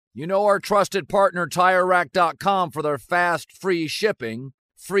You know our trusted partner TireRack.com for their fast, free shipping,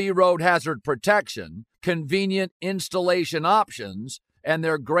 free road hazard protection, convenient installation options, and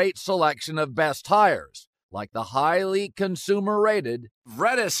their great selection of best tires, like the highly consumer-rated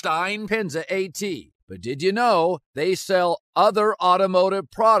Vredestein Pinza AT. But did you know they sell other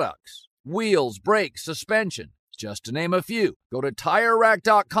automotive products? Wheels, brakes, suspension, just to name a few. Go to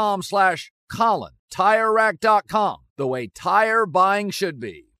TireRack.com/Colin. TireRack.com, the way tire buying should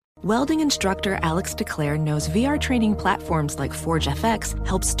be. Welding instructor Alex DeClaire knows VR training platforms like Forge FX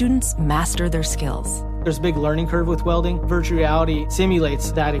help students master their skills. There's a big learning curve with welding. Virtual reality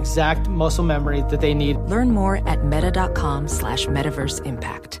simulates that exact muscle memory that they need. Learn more at meta.com/metaverse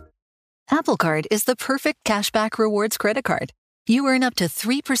impact. Apple Card is the perfect cashback rewards credit card. You earn up to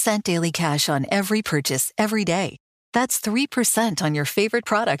 3% daily cash on every purchase every day. That's 3% on your favorite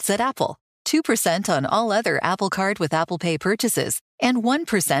products at Apple, 2% on all other Apple Card with Apple Pay purchases, and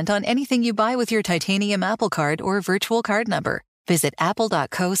 1% on anything you buy with your titanium Apple Card or virtual card number. Visit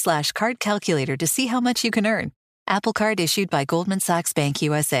apple.co/card calculator to see how much you can earn. Apple Card issued by Goldman Sachs Bank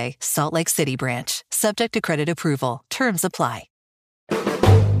USA, Salt Lake City branch. Subject to credit approval. Terms apply.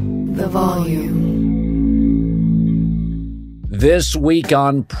 The Volume. This week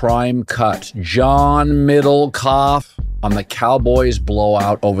on Prime Cut, John Middlecoff on the Cowboys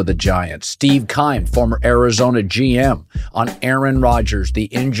blowout over the Giants. Steve Keim, former Arizona GM, on Aaron Rodgers, the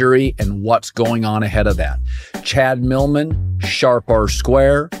injury and what's going on ahead of that. Chad Millman, Sharp or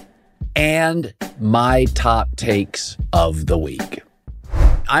Square, and my top takes of the week.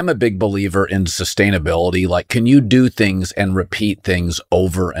 I'm a big believer in sustainability. Like, can you do things and repeat things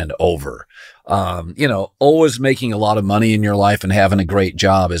over and over? Always making a lot of money in your life and having a great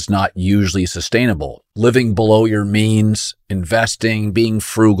job is not usually sustainable. Living below your means, investing, being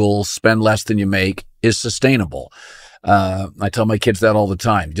frugal, spend less than you make is sustainable. I tell my kids that all the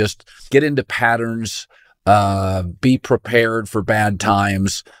time. Just get into patterns, be prepared for bad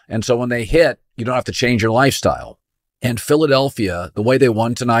times. And so when they hit, you don't have to change your lifestyle. And Philadelphia, the way they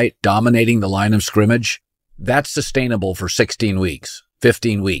won tonight, dominating the line of scrimmage, that's sustainable for 16 weeks,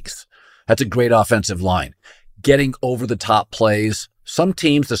 15 weeks. That's a great offensive line. Getting over the top plays. Some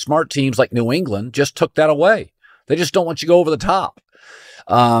teams, the smart teams like New England, just took that away. They just don't want you to go over the top.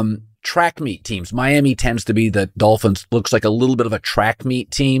 Track meet teams. Miami tends to be the Dolphins, looks like a little bit of a track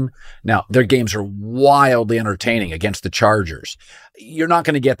meet team. Now, their games are wildly entertaining against the Chargers. You're not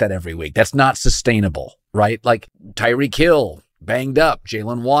going to get that every week. That's not sustainable, right? Like Tyreek Hill, banged up.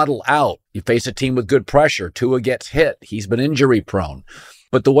 Jalen Waddle out. You face a team with good pressure. Tua gets hit. He's been injury prone.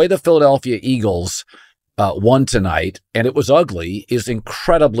 But the way the Philadelphia Eagles won tonight, and it was ugly, is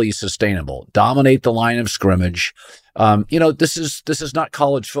incredibly sustainable. Dominate the line of scrimmage. This is not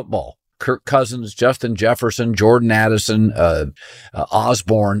college football. Kirk Cousins, Justin Jefferson, Jordan Addison,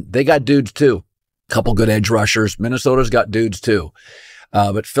 Osborne, they got dudes too. Couple good edge rushers. Minnesota's got dudes too.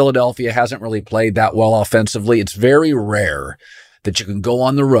 But Philadelphia hasn't really played that well offensively. It's very rare that you can go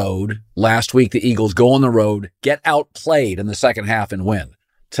on the road. Last week, the Eagles go on the road, get outplayed in the second half and win.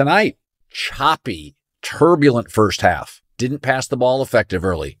 Tonight, choppy, turbulent first half. Didn't pass the ball effective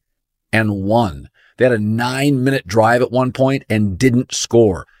early and won. They had a 9-minute drive at one point and didn't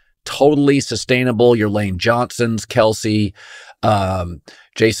score. Totally sustainable. Your Lane Johnsons, Kelsey,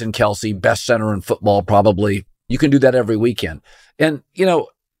 Jason Kelsey, best center in football probably. You can do that every weekend. And,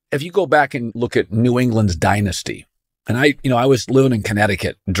 if you go back and look at New England's dynasty, and I was living in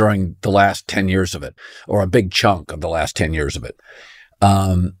Connecticut during the last 10 years of it, or a big chunk of the last 10 years of it.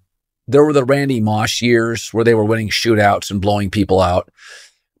 There were the Randy Moss years where they were winning shootouts and blowing people out.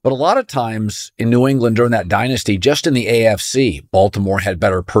 But a lot of times in New England during that dynasty, just in the AFC, Baltimore had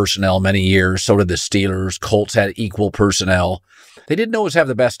better personnel many years. So did the Steelers. Colts had equal personnel. They didn't always have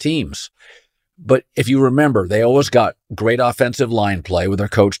the best teams. But if you remember, they always got great offensive line play with their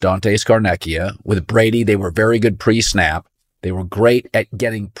coach, Dante Scarnecchia. With Brady, they were very good pre-snap. They were great at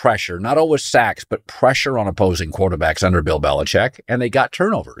getting pressure, not always sacks, but pressure on opposing quarterbacks under Bill Belichick, and they got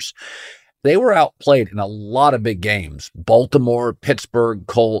turnovers. They were outplayed in a lot of big games. Baltimore, Pittsburgh,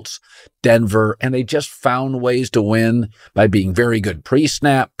 Colts, Denver, and they just found ways to win by being very good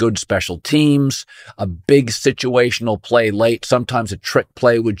pre-snap, good special teams, a big situational play late, sometimes a trick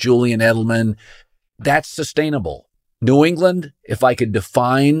play with Julian Edelman. That's sustainable. New England, if I could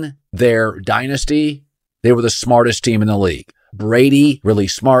define their dynasty, they were the smartest team in the league. Brady, really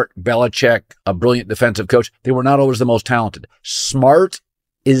smart. Belichick, a brilliant defensive coach. They were not always the most talented. Smart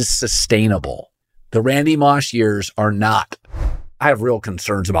is sustainable. The Randy Moss years are not. I have real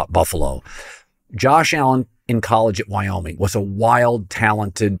concerns about Buffalo. Josh Allen in college at Wyoming was a wild,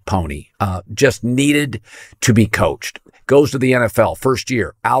 talented pony. Just needed to be coached. Goes to the NFL, first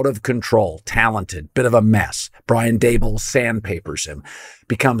year, out of control, talented, bit of a mess. Brian Daboll sandpapers him,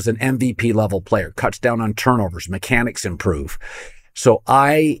 becomes an MVP level player, cuts down on turnovers, mechanics improve. So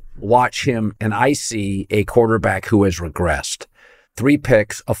I watch him and I see a quarterback who has regressed. 3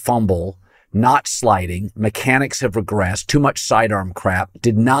 picks, a fumble, not sliding, mechanics have regressed, too much sidearm crap,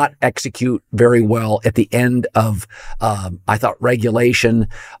 did not execute very well at the end of, I thought, regulation,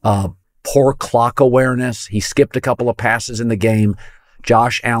 poor clock awareness. He skipped a couple of passes in the game.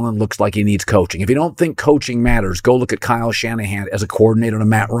 Josh Allen looks like he needs coaching. If you don't think coaching matters, go look at Kyle Shanahan as a coordinator to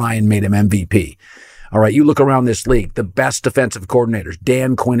Matt Ryan made him MVP. All right, you look around this league, the best defensive coordinators,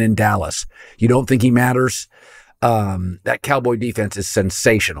 Dan Quinn in Dallas. You don't think he matters? That Cowboy defense is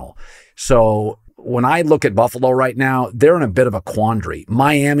sensational. So when I look at Buffalo right now, they're in a bit of a quandary.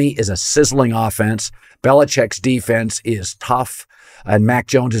 Miami is a sizzling offense. Belichick's defense is tough, and Mac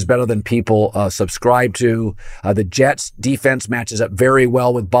Jones is better than people subscribe to. The Jets' defense matches up very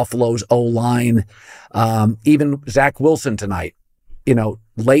well with Buffalo's O-line. Even Zach Wilson tonight,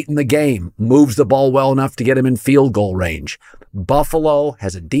 late in the game, moves the ball well enough to get him in field goal range. Buffalo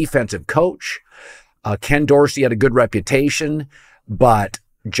has a defensive coach. Ken Dorsey had a good reputation, but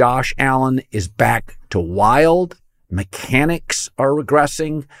Josh Allen is back to wild. Mechanics are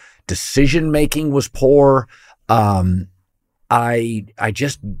regressing. Decision-making was poor. I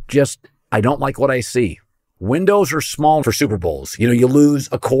don't like what I see. Windows are small for Super Bowls. You lose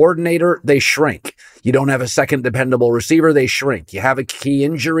a coordinator, they shrink. You don't have a second dependable receiver, they shrink. You have a key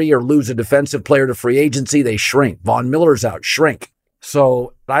injury or lose a defensive player to free agency, they shrink. Von Miller's out, shrink.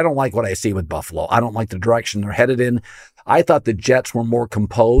 So I don't like what I see with Buffalo. I don't like the direction they're headed in. I thought the Jets were more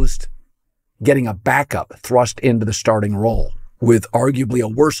composed, getting a backup thrust into the starting role with arguably a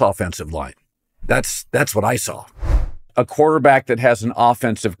worse offensive line. That's what I saw. A quarterback that has an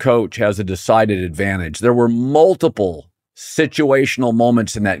offensive coach has a decided advantage. There were multiple situational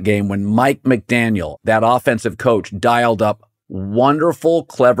moments in that game when Mike McDaniel, that offensive coach, dialed up wonderful,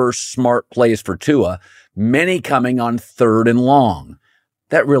 clever, smart plays for Tua, many coming on 3rd and long.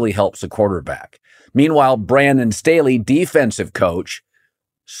 That really helps a quarterback. Meanwhile, Brandon Staley, defensive coach,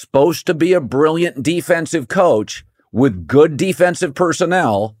 supposed to be a brilliant defensive coach with good defensive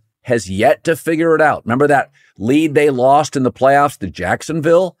personnel, has yet to figure it out. Remember that lead they lost in the playoffs to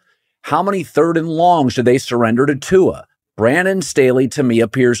Jacksonville? How many 3rd and longs did they surrender to Tua? Brandon Staley, to me,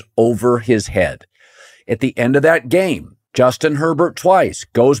 appears over his head. At the end of that game, Justin Herbert twice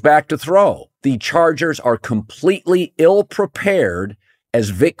goes back to throw. The Chargers are completely ill-prepared as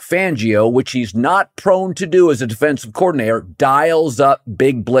Vic Fangio, which he's not prone to do as a defensive coordinator, dials up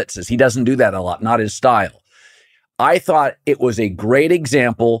big blitzes. He doesn't do that a lot, not his style. I thought it was a great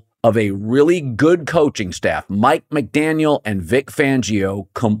example of a really good coaching staff, Mike McDaniel and Vic Fangio,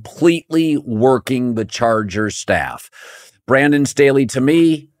 completely working the Chargers staff. Brandon Staley, to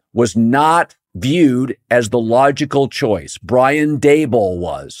me, was not viewed as the logical choice. Brian Daboll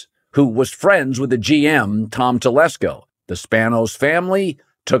was, who was friends with the GM, Tom Telesco. The Spanos family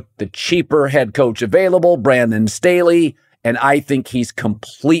took the cheaper head coach available, Brandon Staley, and I think he's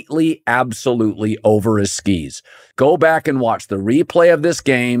completely, absolutely over his skis. Go back and watch the replay of this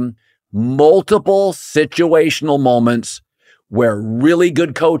game. Multiple situational moments where really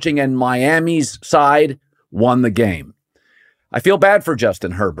good coaching and Miami's side won the game. I feel bad for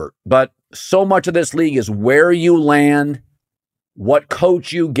Justin Herbert, but so much of this league is where you land, what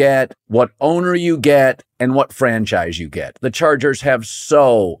coach you get, what owner you get, and what franchise you get. The Chargers have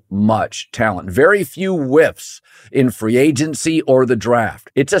so much talent. Very few whiffs in free agency or the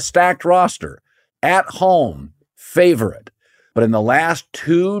draft. It's a stacked roster. At home, favorite. But in the last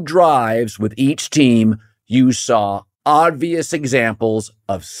 2 drives with each team, you saw obvious examples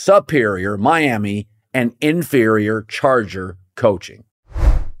of superior Miami and inferior Charger coaching.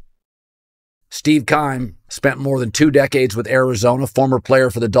 Steve Keim spent more than 2 decades with Arizona, former player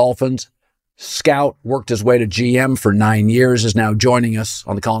for the Dolphins. Scout, worked his way to GM for 9 years, is now joining us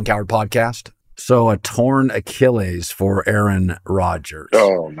on the Colin Cowherd podcast. So a torn Achilles for Aaron Rodgers.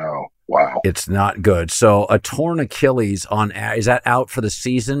 Oh, no. Wow. It's not good. So a torn Achilles is that out for the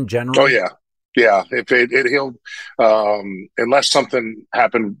season generally? Oh, yeah. Yeah. If he'll, unless something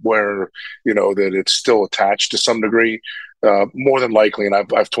happened where, that it's still attached to some degree, more than likely, and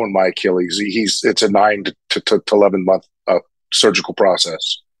I've torn my Achilles. It's a 9 to 11 month surgical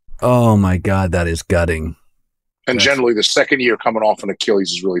process. Oh my God, that is gutting. And generally, the second year coming off an Achilles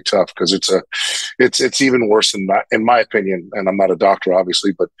is really tough because it's even worse than that, in my opinion. And I'm not a doctor,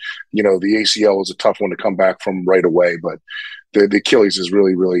 obviously, but the ACL is a tough one to come back from right away. But the Achilles is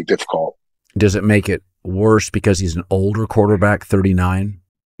really, really difficult. Does it make it worse because he's an older quarterback, 39?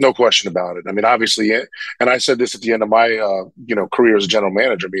 No question about it. I mean, obviously, and I said this at the end of my, career as a general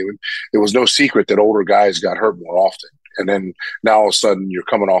manager. I mean, it was no secret that older guys got hurt more often. And then now all of a sudden you're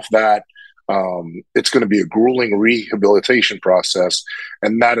coming off that. It's going to be a grueling rehabilitation process.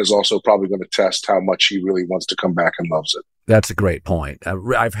 And that is also probably going to test how much he really wants to come back and loves it. That's a great point.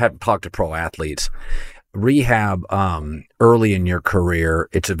 I've talked to pro athletes. Rehab early in your career,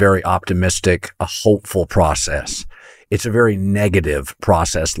 it's a very optimistic, a hopeful process. It's a very negative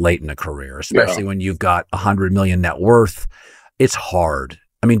process late in a career, especially when you've got $100 million net worth. It's hard.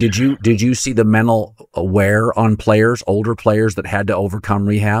 I mean, did you see the mental wear on players, older players that had to overcome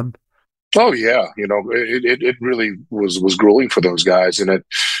rehab? Oh yeah, it really was grueling for those guys, and it,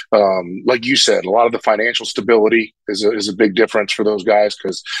 like you said, a lot of the financial stability is a big difference for those guys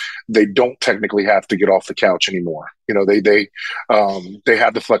because they don't technically have to get off the couch anymore. They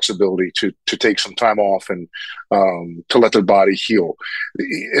have the flexibility to take some time off and to let their body heal.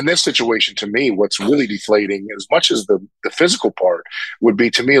 In this situation, to me, what's really deflating, as much as the physical part, would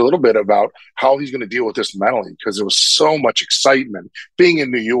be to me a little bit about how he's going to deal with this mentally, because there was so much excitement being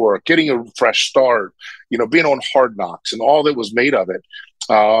in New York, getting a fresh start, being on Hard Knocks and all that was made of it.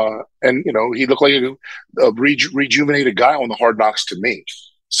 And he looked like a rejuvenated guy on the Hard Knocks to me.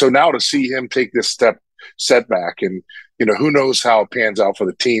 So now to see him take this setback, and who knows how it pans out for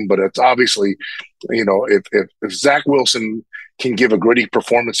the team, but it's obviously, if Zach Wilson can give a gritty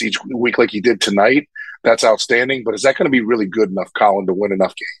performance each week like he did tonight, that's outstanding. But is that going to be really good enough, Colin, to win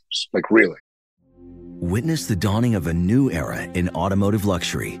enough games? Like, really? Witness the dawning of a new era in automotive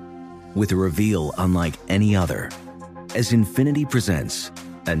luxury with a reveal unlike any other, as Infiniti presents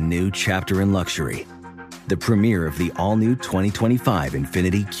a new chapter in luxury, the premiere of the all-new 2025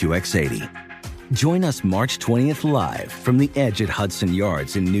 Infiniti QX80. Join us March 20th live from the Edge at Hudson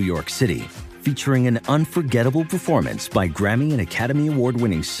Yards in New York City, featuring an unforgettable performance by Grammy and Academy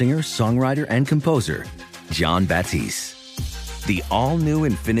Award-winning singer, songwriter, and composer, Jon Batiste. The all-new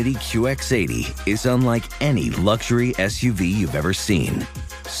Infiniti QX80 is unlike any luxury SUV you've ever seen.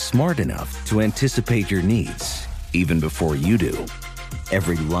 Smart enough to anticipate your needs, even before you do.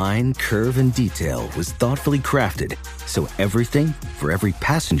 Every line, curve, and detail was thoughtfully crafted, so everything for every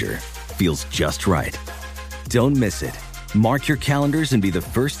passenger feels just right. Don't miss it. Mark your calendars and be the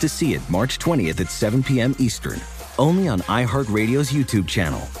first to see it March 20th at 7 p.m. Eastern, only on iHeartRadio's YouTube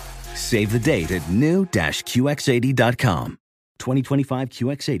channel. Save the date at new-QX80.com. 2025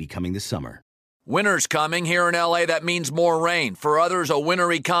 QX80 coming this summer. Winter's coming. Here in LA, that means more rain. For others, a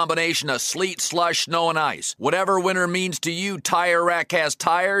wintry combination of sleet, slush, snow, and ice. Whatever winter means to you, Tire Rack has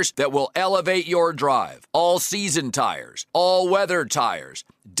tires that will elevate your drive. All-season tires, all-weather tires,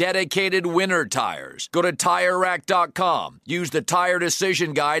 dedicated winter tires. Go to TireRack.com. Use the Tire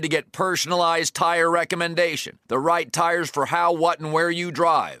Decision Guide to get personalized tire recommendation. The right tires for how, what, and where you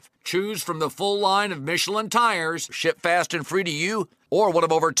drive. Choose from the full line of Michelin tires, ship fast and free to you, or one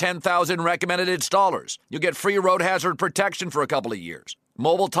of over 10,000 recommended installers. You'll get free road hazard protection for a couple of years.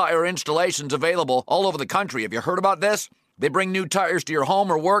 Mobile tire installations available all over the country. Have you heard about this? They bring new tires to your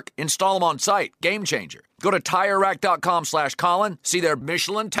home or work, install them on site. Game changer. Go to TireRack.com/Colin. See their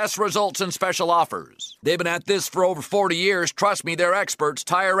Michelin test results and special offers. They've been at this for over 40 years. Trust me, they're experts.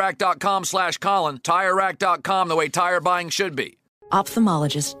 TireRack.com/Colin. TireRack.com, the way tire buying should be.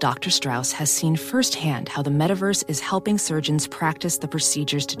 Ophthalmologist Dr. Strauss has seen firsthand how the metaverse is helping surgeons practice the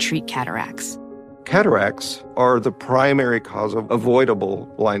procedures to treat cataracts. Cataracts are the primary cause of avoidable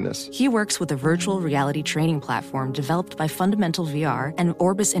blindness. He works with a virtual reality training platform developed by Fundamental VR and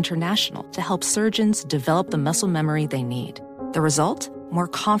Orbis International to help surgeons develop the muscle memory they need. The result? More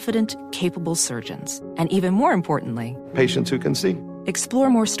confident, capable surgeons. And even more importantly, patients who can see. Explore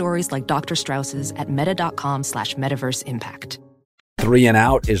more stories like Dr. Strauss's at meta.com/metaverse impact. 3 and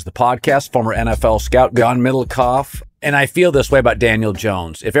Out is the podcast. Former NFL scout John Middlecoff. And I feel this way about Daniel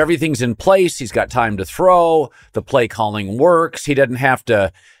Jones. If everything's in place, he's got time to throw, the play calling works, he doesn't have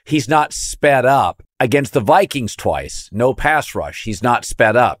to, he's not sped up. Against the Vikings twice, no pass rush, he's not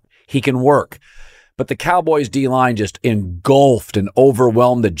sped up. He can work. But the Cowboys D-line just engulfed and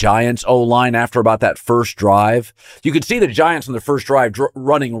overwhelmed the Giants O-line after about that first drive. You could see the Giants on the first drive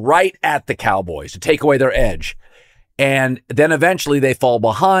running right at the Cowboys to take away their edge. And then eventually they fall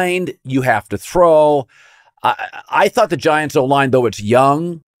behind. You have to throw. I thought the Giants O-line, though it's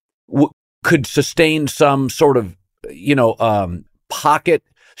young, could sustain some sort of, pocket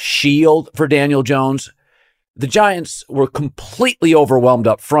shield for Daniel Jones. The Giants were completely overwhelmed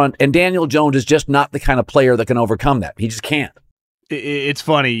up front, and Daniel Jones is just not the kind of player that can overcome that. He just can't. It's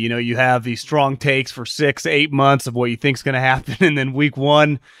funny, you have these strong takes for 6-8 months of what you think is going to happen, and then week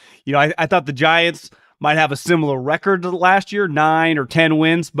one, I thought the Giants might have a similar record to last year, 9 or 10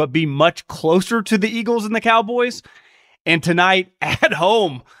 wins, but be much closer to the Eagles and the Cowboys. And tonight at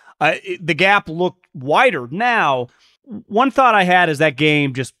home, the gap looked wider. Now, one thought I had as that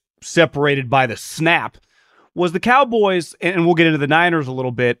game just separated by the snap was the Cowboys, and we'll get into the Niners a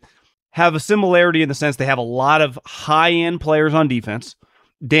little bit, have a similarity in the sense they have a lot of high-end players on defense.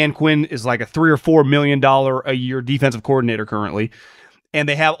 Dan Quinn is like a $3 or $4 million a year defensive coordinator currently. And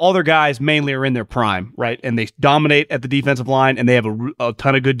they have all their guys mainly are in their prime, right? And they dominate at the defensive line, and they have a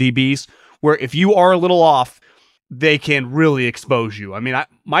ton of good DBs where if you are a little off, they can really expose you. I mean,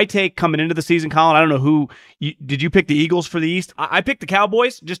 my take coming into the season, Colin, I don't know did you pick the Eagles for the East? I picked the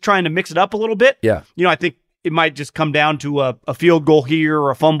Cowboys, just trying to mix it up a little bit. Yeah. I think it might just come down to a field goal here or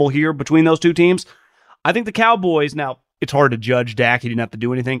a fumble here between those two teams. I think the Cowboys, now, it's hard to judge Dak. He didn't have to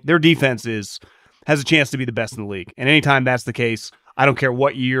do anything. Their defense has a chance to be the best in the league. And anytime that's the case, I don't care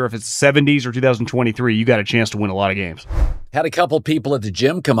what year, if it's the 70s or 2023, you got a chance to win a lot of games. Had a couple people at the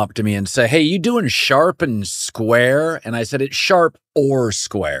gym come up to me and say, hey, you doing sharp and square? And I said, it's sharp or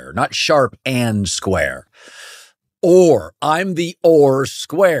square, not sharp and square. Or I'm the or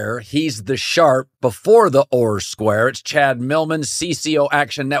square. He's the sharp before the or square. It's Chad Millman, CCO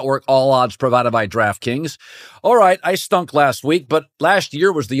Action Network, all odds provided by DraftKings. All right, I stunk last week, but last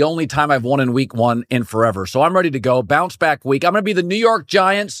year was the only time I've won in week 1 in forever. So I'm ready to go. Bounce back week. I'm going to be the New York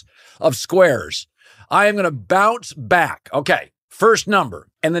Giants of squares. I am going to bounce back. Okay, first number.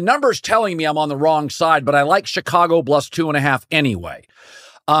 And the number's telling me I'm on the wrong side, but I like Chicago plus 2.5 anyway.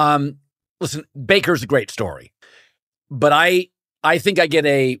 Listen, Baker's a great story. But I think I get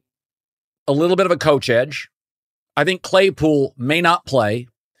a little bit of a coach edge. I think Claypool may not play.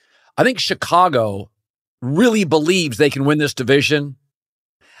 I think Chicago really believes they can win this division.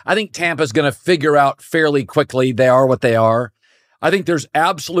 I think Tampa's going to figure out fairly quickly they are what they are. I think there's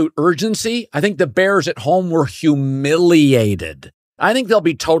absolute urgency. I think the Bears at home were humiliated. I think they'll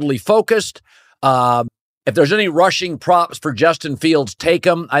be totally focused. If there's any rushing props for Justin Fields, take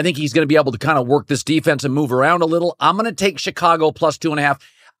them. I think he's going to be able to kind of work this defense and move around a little. I'm going to take Chicago plus 2.5.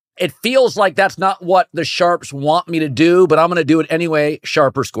 It feels like that's not what the Sharps want me to do, but I'm going to do it anyway,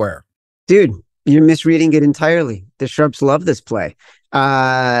 sharp or square. Dude, you're misreading it entirely. The Sharps love this play,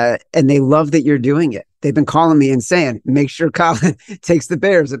 and they love that you're doing it. They've been calling me and saying, make sure Colin takes the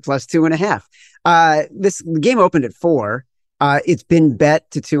Bears at plus 2.5. This game opened at 4. It's been bet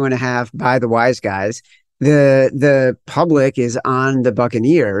to 2.5 by the wise guys. The public is on the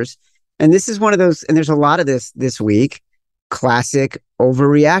Buccaneers. And this is one of those, and there's a lot of this week, classic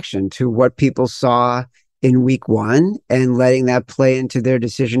overreaction to what people saw in week 1 and letting that play into their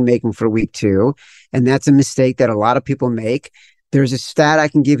decision-making for week 2. And that's a mistake that a lot of people make. There's a stat I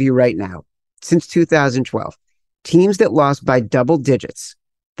can give you right now. Since 2012, teams that lost by double digits,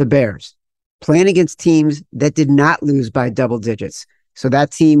 the Bears, playing against teams that did not lose by double digits. So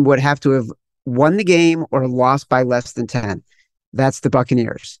that team would have to have won the game or lost by less than 10. That's the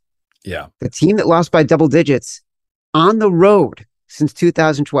Buccaneers. Yeah. The team that lost by double digits on the road since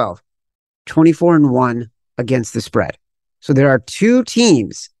 2012, 24-1 against the spread. So there are 2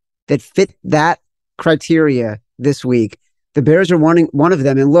 teams that fit that criteria this week. The Bears are one of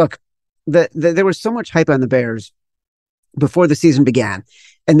them. And look, there was so much hype on the Bears before the season began,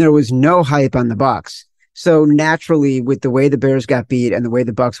 and there was no hype on the Bucs. So naturally, with the way the Bears got beat and the way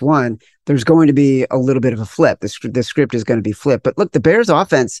the Bucs won, there's going to be a little bit of a flip. The script is going to be flipped. But look, the Bears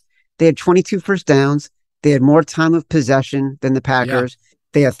offense, they had 22 first downs. They had more time of possession than the Packers. Yeah.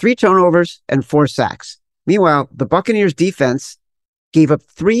 They had 3 turnovers and 4 sacks. Meanwhile, the Buccaneers defense gave up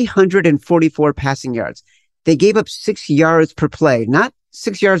 344 passing yards. They gave up 6 yards per play, not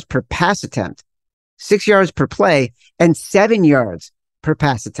 6 yards per pass attempt, 6 yards per play and 7 yards per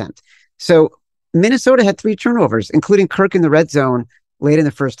pass attempt. So Minnesota had 3 turnovers, including Kirk in the red zone late in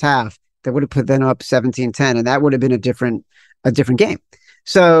the first half. That would have put them up 17-10, and that would have been a different game.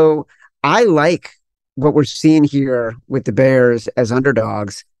 So I like what we're seeing here with the Bears as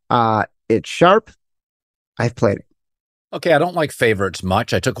underdogs. It's sharp. I've played it. Okay, I don't like favorites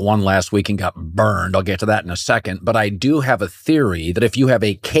much. I took one last week and got burned. I'll get to that in a second. But I do have a theory that if you have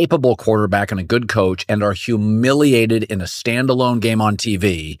a capable quarterback and a good coach and are humiliated in a standalone game on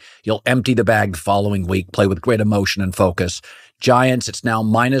TV, you'll empty the bag the following week, play with great emotion and focus. Giants, it's now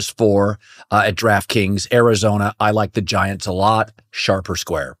 -4 at DraftKings. Arizona, I like the Giants a lot. Sharp or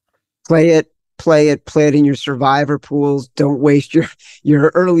square? Play it in your survivor pools. Don't waste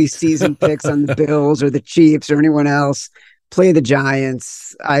your early season picks on the Bills or the Chiefs or anyone else. Play the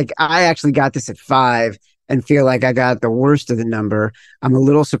Giants. I actually got this at 5. and feel like I got the worst of the number. I'm a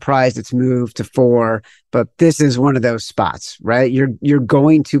little surprised it's moved to 4, but this is one of those spots, right? You're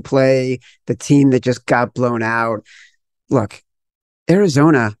going to play the team that just got blown out. Look,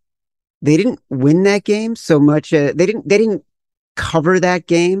 Arizona, they didn't win that game so much. They didn't cover that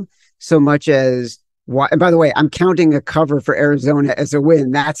game so much as why. And by the way, I'm counting a cover for Arizona as a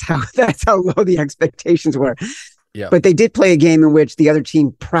win. That's how low the expectations were. Yeah. But they did play a game in which the other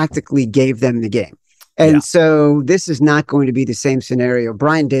team practically gave them the game. And so this is not going to be the same scenario.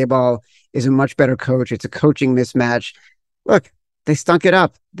 Brian Daboll is a much better coach. It's a coaching mismatch. Look, they stunk it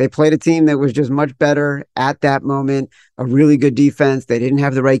up. They played a team that was just much better at that moment, a really good defense. They didn't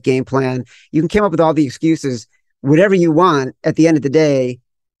have the right game plan. You can come up with all the excuses, whatever you want. At the end of the day,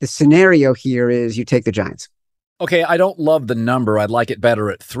 the scenario here is you take the Giants. Okay, I don't love the number. I'd like it better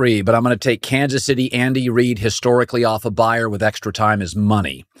at 3, but I'm going to take Kansas City. Andy Reid, historically off a buyer with extra time, is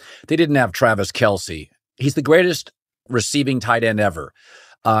money. They didn't have Travis Kelce. He's the greatest receiving tight end ever.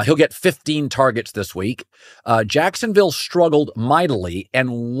 He'll get 15 targets this week. Jacksonville struggled mightily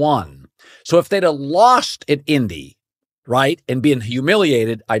and won. So if they'd have lost at Indy, right, and been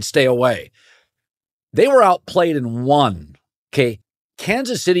humiliated, I'd stay away. They were outplayed and won. Okay,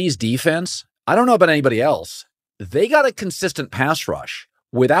 Kansas City's defense, I don't know about anybody else. They got a consistent pass rush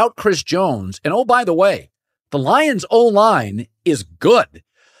without Chris Jones. And oh, by the way, the Lions' O-line is good.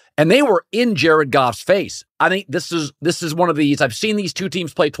 And they were in Jared Goff's face. I think this is one of these. I've seen these two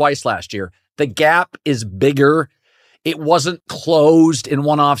teams play twice last year. The gap is bigger. It wasn't closed in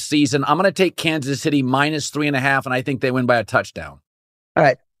one off season. I'm going to take Kansas City -3.5, and I think they win by a touchdown. All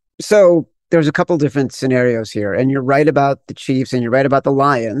right. So there's a couple different scenarios here, and you're right about the Chiefs and you're right about the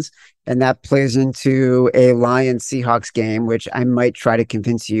Lions, and that plays into a Lions-Seahawks game, which I might try to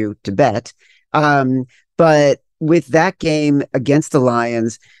convince you to bet. But with that game against the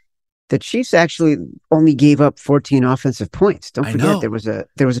Lions, the Chiefs actually only gave up 14 offensive points. Don't forget there was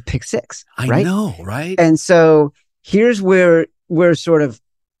a pick 6. Right? I know, right? And so here's where sort of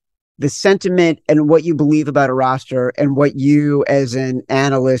the sentiment and what you believe about a roster and what you as an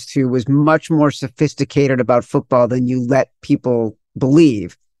analyst who was much more sophisticated about football than you let people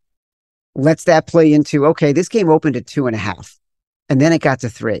believe, lets that play into, okay, this game opened at 2.5 and then it got to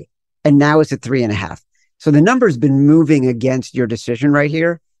 3 and now it's at 3.5. So the number's been moving against your decision right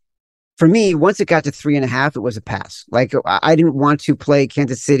here. For me, once it got to 3.5, it was a pass. Like, I didn't want to play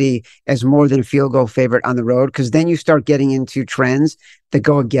Kansas City as more than a field goal favorite on the road, because then you start getting into trends that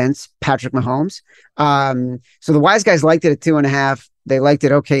go against Patrick Mahomes. So the wise guys liked it at 2.5. They liked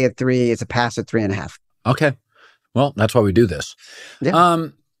it okay at 3. It's a pass at 3.5. Okay. Well, that's why we do this. Yeah.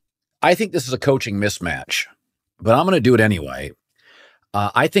 I think this is a coaching mismatch, but I'm going to do it anyway.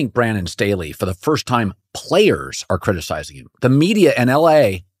 I think Brandon Staley, for the first time, players are criticizing him. The media in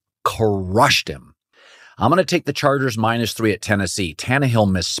L.A. crushed him. I'm going to take the Chargers -3 at Tennessee. Tannehill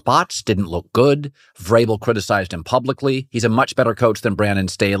missed spots, didn't look good. Vrabel criticized him publicly. He's a much better coach than Brandon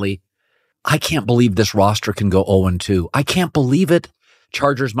Staley. I can't believe this roster can go 0-2. I can't believe it.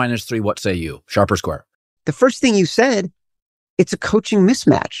 Chargers -3. What say you? Sharp or square? The first thing you said, it's a coaching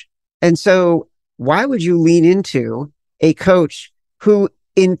mismatch. And so why would you lean into a coach who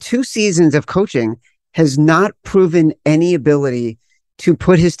in 2 seasons of coaching has not proven any ability to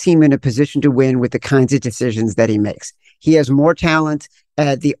put his team in a position to win with the kinds of decisions that he makes? He has more talent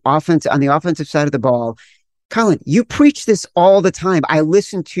at the offense, on the offensive side of the ball. Colin, you preach this all the time. I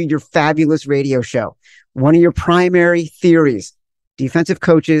listen to your fabulous radio show. One of your primary theories, defensive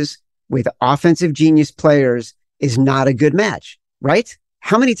coaches with offensive genius players is not a good match, right?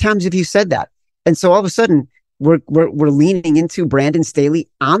 How many times have you said that? And so all of a sudden we're leaning into Brandon Staley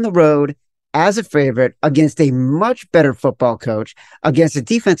on the road as a favorite against a much better football coach, against a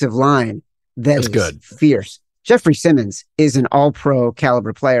defensive line that's good, fierce. Jeffrey Simmons is an all-pro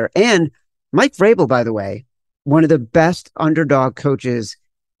caliber player. And Mike Vrabel, by the way, one of the best underdog coaches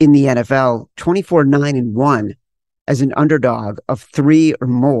in the NFL, 24-9-1 as an underdog of 3 or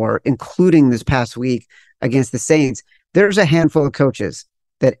more, including this past week against the Saints. There's a handful of coaches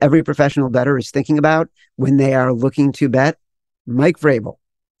that every professional bettor is thinking about when they are looking to bet. Mike Vrabel,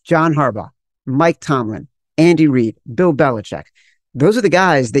 John Harbaugh, Mike Tomlin, Andy Reid, Bill Belichick. Those are the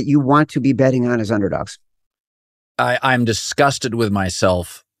guys that you want to be betting on as underdogs. I'm disgusted with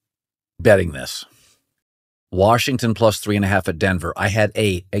myself betting this. Washington +3.5 at Denver. I had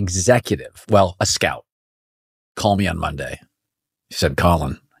a scout, call me on Monday. He said,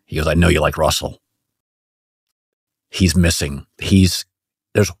 Colin, he goes, I know you like Russell. He's missing.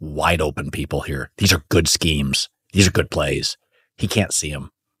 There's wide open people here. These are good schemes. These are good plays. He can't see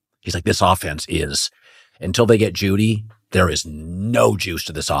them. He's like, this offense is, until they get Judy, there is no juice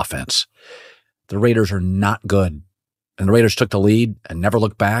to this offense. The Raiders are not good. And the Raiders took the lead and never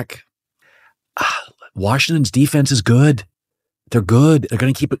looked back. Washington's defense is good. They're good. They're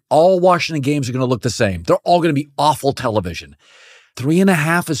going to keep it. All Washington games are going to look the same. They're all going to be awful television.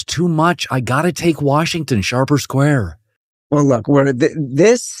 3.5 is too much. I got to take Washington, sharp or square. Well, look,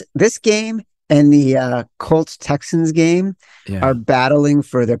 this game and the Colts-Texans game are battling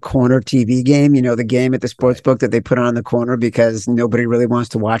for the corner TV game. You know, the game at the sports book that they put on the corner because nobody really wants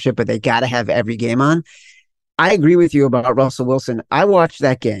to watch it, but they got to have every game on. I agree with you about Russell Wilson. I watched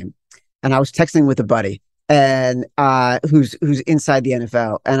that game, and I was texting with a buddy and who's inside the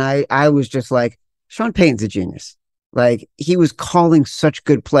NFL, and I was just like, Sean Payton's a genius. Like, he was calling such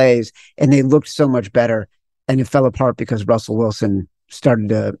good plays, and they looked so much better. And it fell apart because Russell Wilson started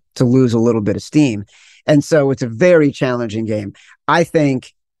to lose a little bit of steam. And so it's a very challenging game. I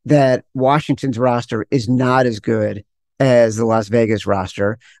think that Washington's roster is not as good as the Las Vegas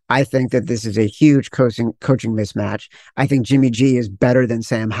roster. I think that this is a huge coaching mismatch. I think Jimmy G is better than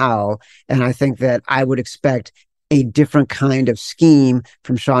Sam Howell. And I think that I would expect a different kind of scheme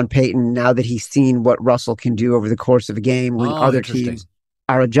from Sean Payton now that he's seen what Russell can do over the course of a game when other teams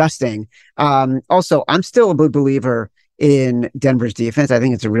are adjusting. Also, I'm still a big believer in Denver's defense. I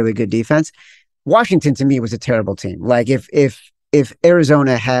think it's a really good defense. Washington, to me, was a terrible team. Like, if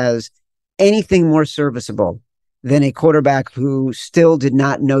Arizona has anything more serviceable than a quarterback who still did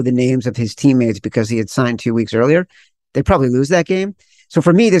not know the names of his teammates because he had signed 2 weeks earlier, they probably lose that game. So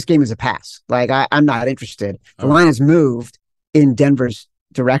for me, this game is a pass. Like, I'm not interested. The line has moved in Denver's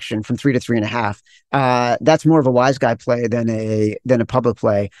direction from 3 to 3.5. That's more of a wise guy play than a public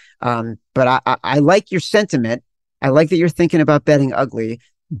play. But I like your sentiment. I like that you're thinking about betting ugly.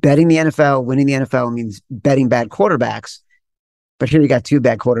 Betting the NFL, winning the NFL means betting bad quarterbacks. But here you got 2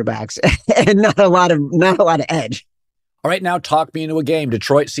 bad quarterbacks and not a lot of edge. All right, now talk me into a game.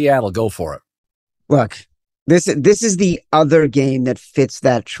 Detroit, Seattle, go for it. Look, this is the other game that fits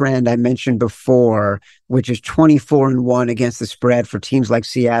that trend I mentioned before, which is 24-1 against the spread for teams like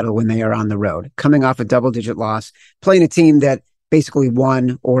Seattle when they are on the road, coming off a double-digit loss, playing a team that basically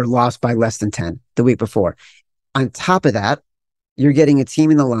won or lost by less than 10 the week before. On top of that, you're getting a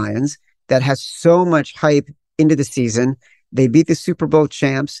team in the Lions that has so much hype into the season. They beat the Super Bowl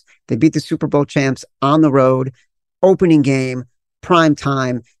champs. They beat the Super Bowl champs on the road, opening game, prime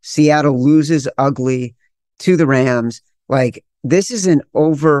time. Seattle loses ugly to the Rams. Like, this is an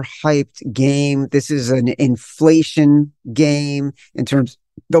overhyped game. This is an inflation game in terms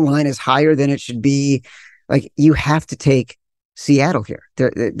the line is higher than it should be. Like, you have to take Seattle here.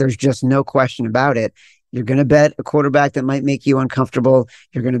 There's just no question about it. You're going to bet a quarterback that might make you uncomfortable.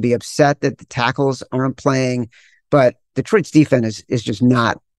 You're going to be upset that the tackles aren't playing, but Detroit's defense is just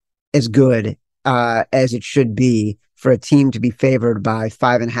not as good as it should be for a team to be favored by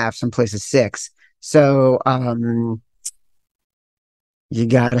 5.5, some places 6. So you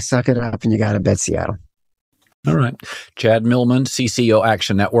got to suck it up and you got to bet Seattle. All right. Chad Millman, CCO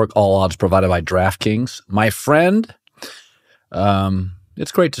Action Network, all odds provided by DraftKings. My friend,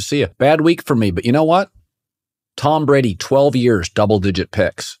 it's great to see you. Bad week for me, but you know what? Tom Brady, 12 years, double-digit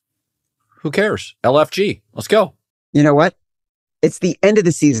picks. Who cares? LFG. Let's go. You know what? It's the end of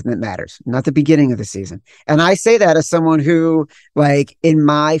the season that matters, not the beginning of the season. And I say that as someone who, like, in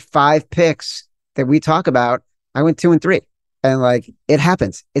my 5 picks that we talk about, I went 2 and 3. And, like, it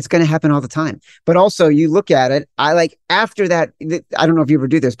happens. It's going to happen all the time. But also, you look at it, after that, I don't know if you ever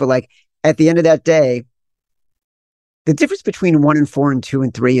do this, but, like, at the end of that day, the difference between 1 and 4 and 2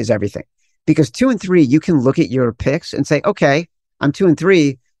 and 3 is everything. Because 2 and 3, you can look at your picks and say, okay, I'm 2 and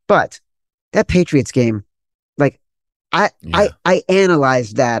 3, but that Patriots game, like, I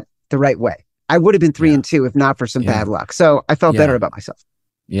analyzed that the right way. I would have been 3 and 2 if not for some bad luck. So I felt better about myself.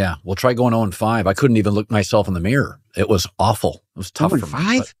 Yeah. Well, try going 0 and 5. I couldn't even look myself in the mirror. It was awful. It was tough 0 and for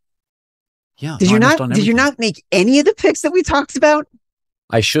me. 5? Yeah. Did you not make any of the picks that we talked about?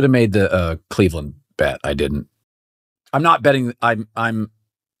 I should have made the Cleveland bet. I didn't. I'm not betting.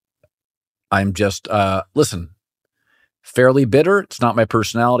 I'm just, listen, fairly bitter. It's not my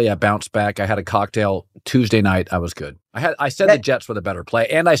personality. I bounced back. I had a cocktail Tuesday night. I was good. I said the Jets were the better play,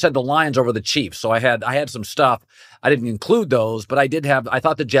 and I said the Lions over the Chiefs. So I had some stuff. I didn't include those, but I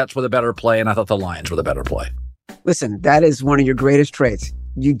thought the Jets were the better play, and I thought the Lions were the better play. Listen, that is one of your greatest traits.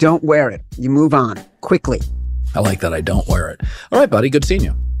 You don't wear it. You move on quickly. I like that I don't wear it. All right, buddy. Good seeing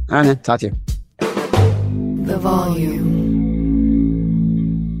you. All right, man. Talk to you. The Volume.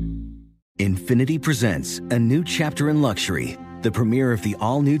 Infinity presents a new chapter in luxury, the premiere of the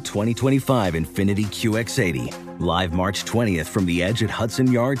all-new 2025 Infinity QX80, live March 20th from the Edge at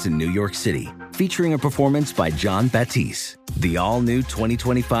Hudson Yards in New York City, featuring a performance by John Batiste. The all-new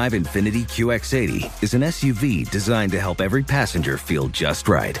 2025 Infiniti QX80 is an SUV designed to help every passenger feel just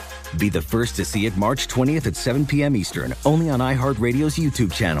right. Be the first to see it March 20th at 7 p.m. Eastern, only on iHeartRadio's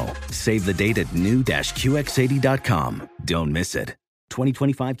YouTube channel. Save the date at new-QX80.com. Don't miss it.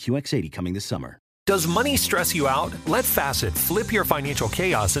 2025 QX80 coming this summer. Does money stress you out? Let Facet flip your financial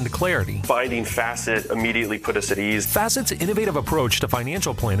chaos into clarity. Finding Facet immediately put us at ease. Facet's innovative approach to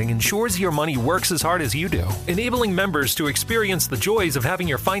financial planning ensures your money works as hard as you do, enabling members to experience the joys of having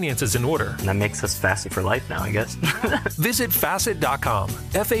your finances in order. And that makes us Facet for life now, I guess. Visit Facet.com,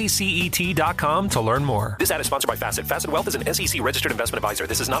 FACET.com to learn more. This ad is sponsored by Facet. Facet Wealth is an SEC registered investment advisor.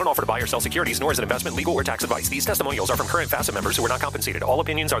 This is not an offer to buy or sell securities, nor is it investment, legal, or tax advice. These testimonials are from current Facet members who are not compensated. All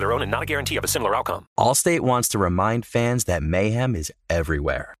opinions are their own and not a guarantee of a similar outcome. Allstate wants to remind fans that mayhem is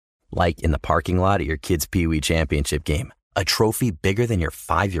everywhere. Like in the parking lot at your kid's Pee Wee championship game. A trophy bigger than your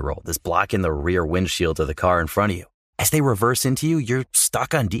 5-year-old is blocking the rear windshield of the car in front of you. As they reverse into you, you're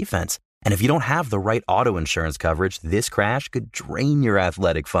stuck on defense. And if you don't have the right auto insurance coverage, this crash could drain your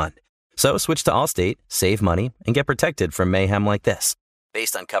athletic fund. So switch to Allstate, save money, and get protected from mayhem like this.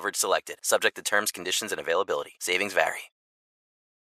 Based on coverage selected, subject to terms, conditions, and availability. Savings vary.